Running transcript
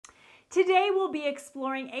Today we'll be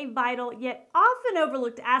exploring a vital yet often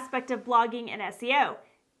overlooked aspect of blogging and SEO,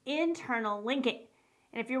 internal linking.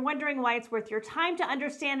 And if you're wondering why it's worth your time to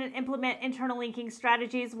understand and implement internal linking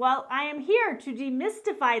strategies, well, I am here to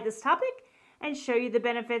demystify this topic and show you the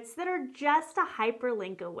benefits that are just a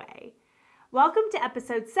hyperlink away. Welcome to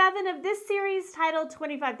episode 7 of this series titled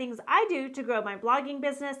 25 Things I Do to Grow My Blogging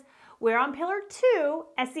Business. We're on Pillar 2,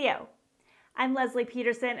 SEO. I'm Leslie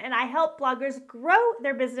Peterson, and I help bloggers grow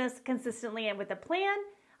their business consistently and with a plan.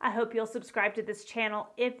 I hope you'll subscribe to this channel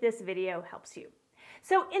if this video helps you.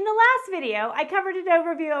 So in the last video, I covered an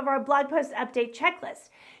overview of our blog post update checklist.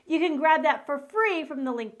 You can grab that for free from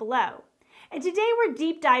the link below. And today we're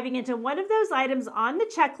deep diving into one of those items on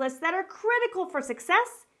the checklist that are critical for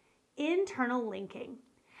success: internal linking.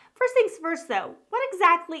 First things first though, what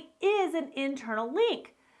exactly is an internal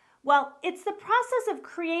link? Well, it's the process of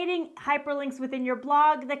creating hyperlinks within your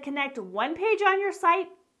blog that connect one page on your site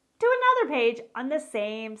to another page on the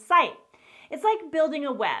same site. It's like building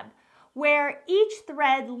a web where each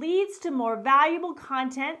thread leads to more valuable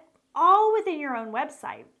content, all within your own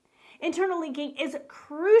website. Internal linking is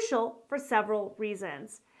crucial for several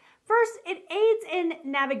reasons. First, it aids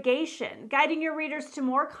in navigation, guiding your readers to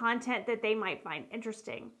more content that they might find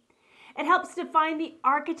interesting. It helps define the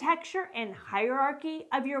architecture and hierarchy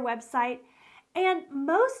of your website. And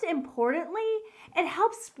most importantly, it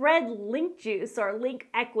helps spread link juice or link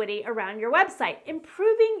equity around your website,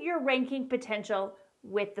 improving your ranking potential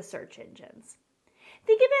with the search engines.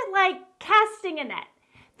 Think of it like casting a net.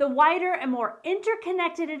 The wider and more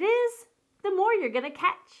interconnected it is, the more you're going to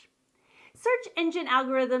catch. Search engine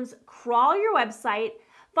algorithms crawl your website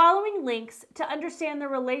following links to understand the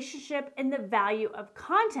relationship and the value of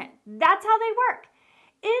content. That's how they work.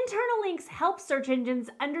 Internal links help search engines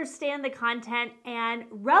understand the content and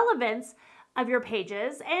relevance of your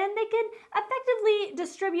pages, and they can effectively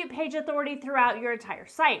distribute page authority throughout your entire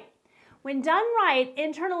site. When done right,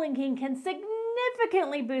 internal linking can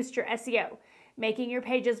significantly boost your SEO, making your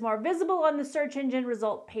pages more visible on the search engine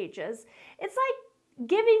result pages. It's like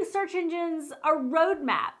giving search engines a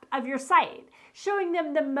roadmap of your site, showing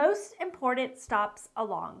them the most important stops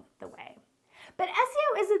along the way. But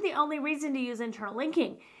SEO isn't the only reason to use internal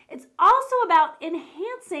linking. It's also about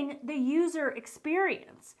enhancing the user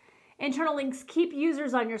experience. Internal links keep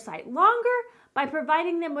users on your site longer by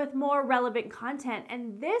providing them with more relevant content,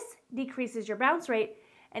 and this decreases your bounce rate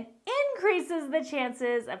and increases the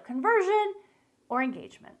chances of conversion or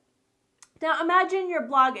engagement. Now imagine your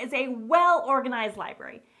blog is a well-organized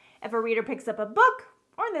library. If a reader picks up a book,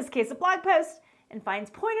 or in this case a blog post, and finds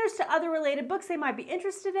pointers to other related books they might be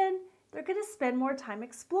interested in, they're going to spend more time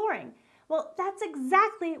exploring. Well, that's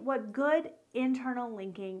exactly what good internal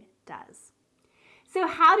linking does. So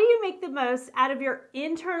how do you make the most out of your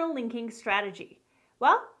internal linking strategy?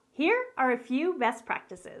 Well, here are a few best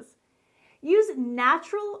practices. Use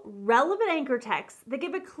natural, relevant anchor texts that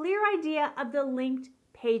give a clear idea of the linked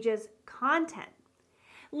page's content.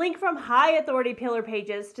 Link from high authority pillar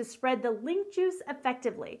pages to spread the link juice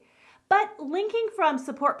effectively. But linking from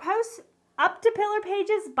support posts up to pillar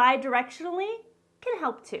pages bidirectionally can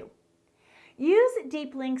help too. Use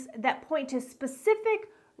deep links that point to specific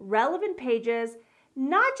relevant pages,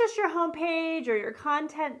 not just your home page or your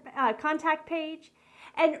contact page,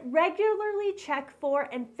 and regularly check for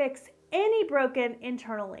and fix any broken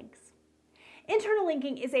internal links. Internal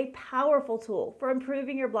linking is a powerful tool for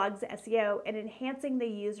improving your blog's SEO and enhancing the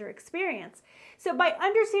user experience. So by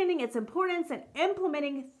understanding its importance and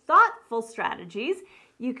implementing thoughtful strategies,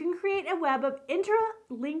 you can create a web of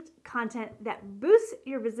interlinked content that boosts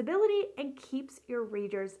your visibility and keeps your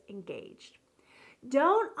readers engaged.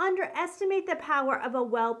 Don't underestimate the power of a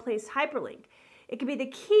well-placed hyperlink. It can be the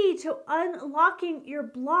key to unlocking your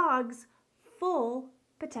blog's full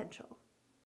potential.